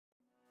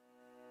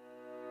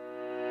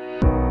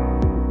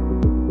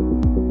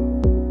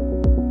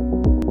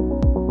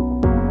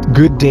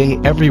Good day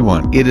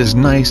everyone. It is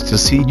nice to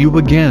see you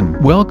again.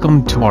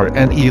 Welcome to our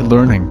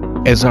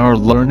e-learning, as our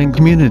learning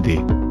community.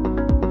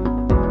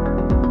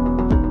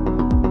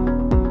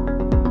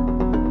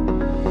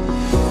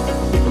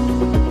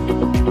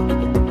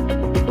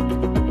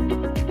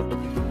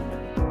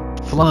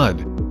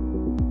 Flood.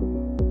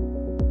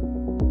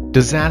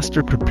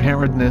 Disaster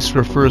preparedness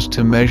refers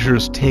to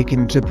measures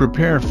taken to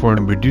prepare for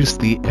and reduce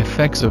the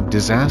effects of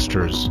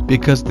disasters,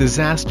 because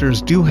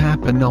disasters do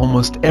happen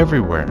almost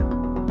everywhere.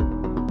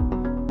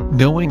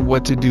 Knowing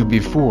what to do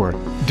before,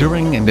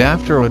 during and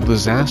after a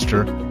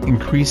disaster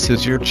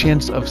increases your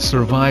chance of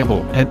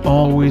survival, and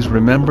always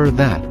remember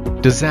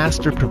that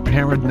disaster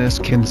preparedness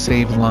can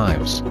save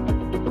lives.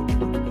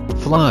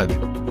 Flood.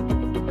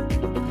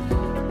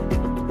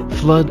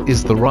 Flood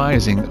is the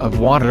rising of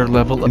water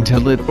level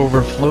until it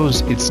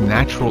overflows its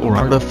natural or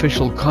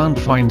artificial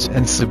confines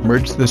and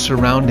submerges the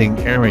surrounding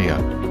area.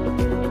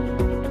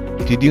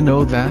 Did you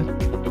know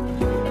that?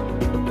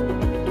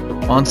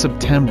 On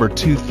September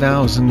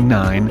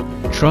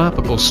 2009,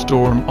 Tropical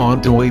Storm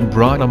Ondoy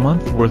brought a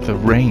month worth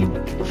of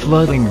rain,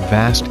 flooding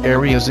vast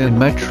areas in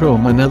Metro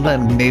Manila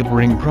and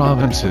neighboring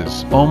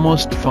provinces.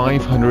 Almost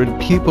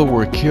 500 people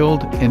were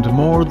killed and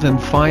more than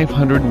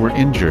 500 were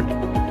injured.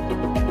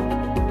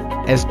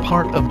 As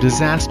part of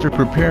disaster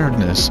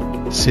preparedness,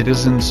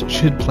 citizens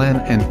should plan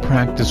and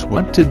practice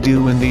what to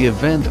do in the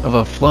event of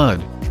a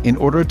flood, in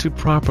order to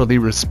properly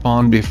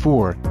respond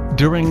before,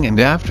 during and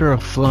after a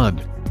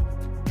flood.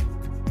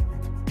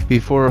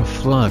 Before a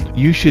flood,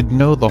 you should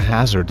know the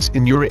hazards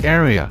in your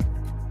area.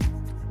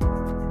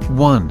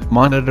 1.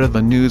 Monitor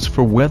the news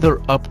for weather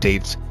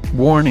updates,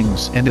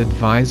 warnings and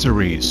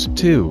advisories.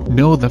 2.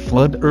 Know the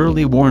flood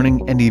early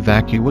warning and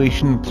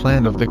evacuation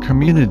plan of the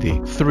community.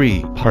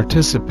 3.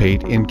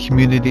 Participate in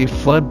community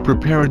flood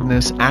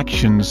preparedness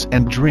actions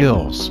and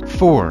drills.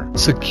 4.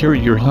 Secure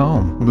your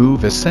home.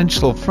 Move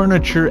essential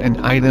furniture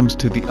and items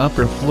to the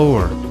upper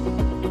floor.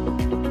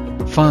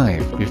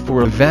 5.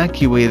 Before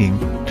evacuating,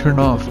 turn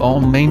off all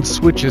main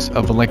switches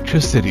of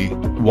electricity,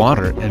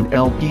 water and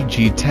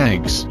LPG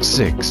tanks.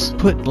 6.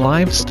 Put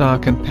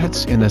livestock and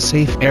pets in a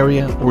safe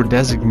area or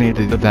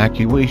designated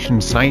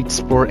evacuation sites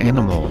for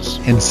animals.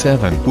 And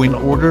 7. When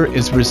order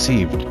is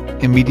received,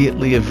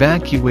 immediately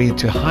evacuate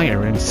to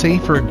higher and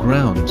safer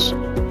grounds.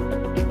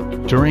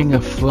 During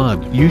a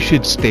flood, you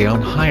should stay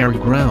on higher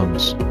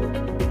grounds.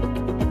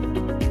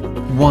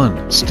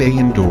 1. Stay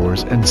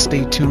indoors and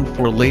stay tuned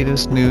for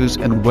latest news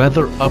and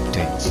weather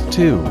updates.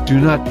 2. Do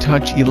not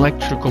touch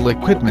electrical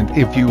equipment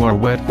if you are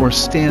wet or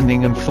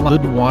standing in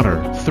flood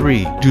water.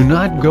 3. Do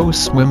not go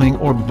swimming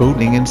or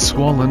boating in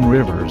swollen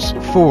rivers.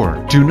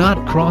 4. Do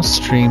not cross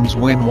streams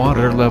when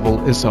water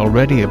level is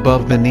already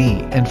above the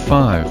knee. And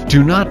 5.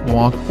 Do not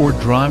walk or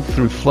drive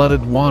through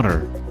flooded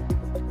water.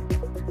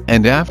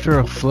 And after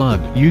a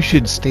flood, you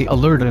should stay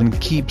alert and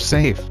keep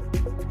safe.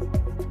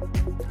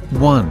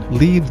 1.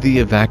 Leave the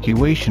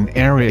evacuation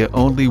area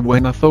only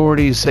when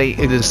authorities say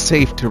it is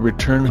safe to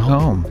return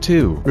home.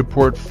 2.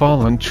 Report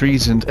fallen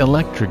trees and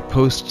electric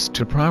posts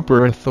to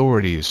proper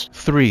authorities.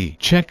 3.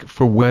 Check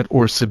for wet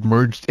or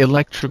submerged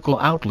electrical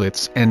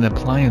outlets and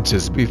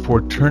appliances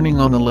before turning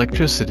on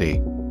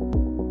electricity.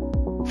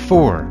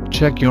 4.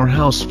 Check your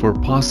house for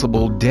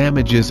possible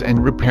damages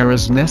and repair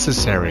as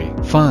necessary.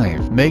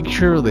 5. Make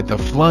sure that the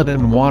flood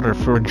and water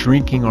for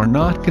drinking are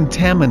not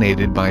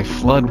contaminated by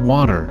flood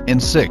water.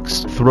 And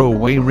 6. Throw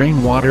away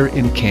rainwater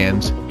in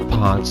cans,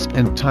 pots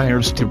and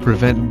tires to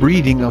prevent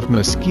breeding of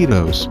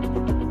mosquitoes.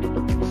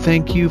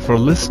 Thank you for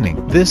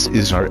listening. This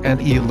is our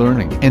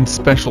e-learning, and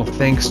special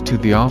thanks to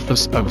the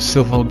Office of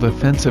Civil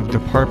Defense of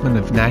Department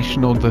of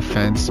National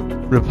Defense,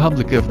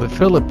 Republic of the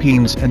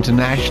Philippines and to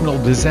National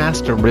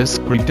Disaster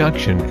Risk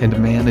Reduction and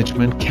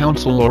Management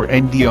Council or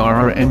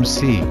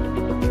NDRRMC,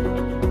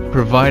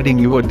 providing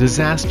you a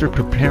disaster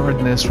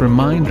preparedness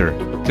reminder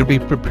to be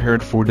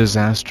prepared for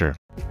disaster.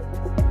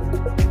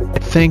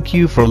 Thank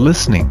you for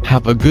listening.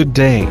 Have a good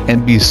day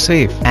and be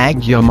safe.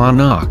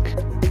 Agyamanak.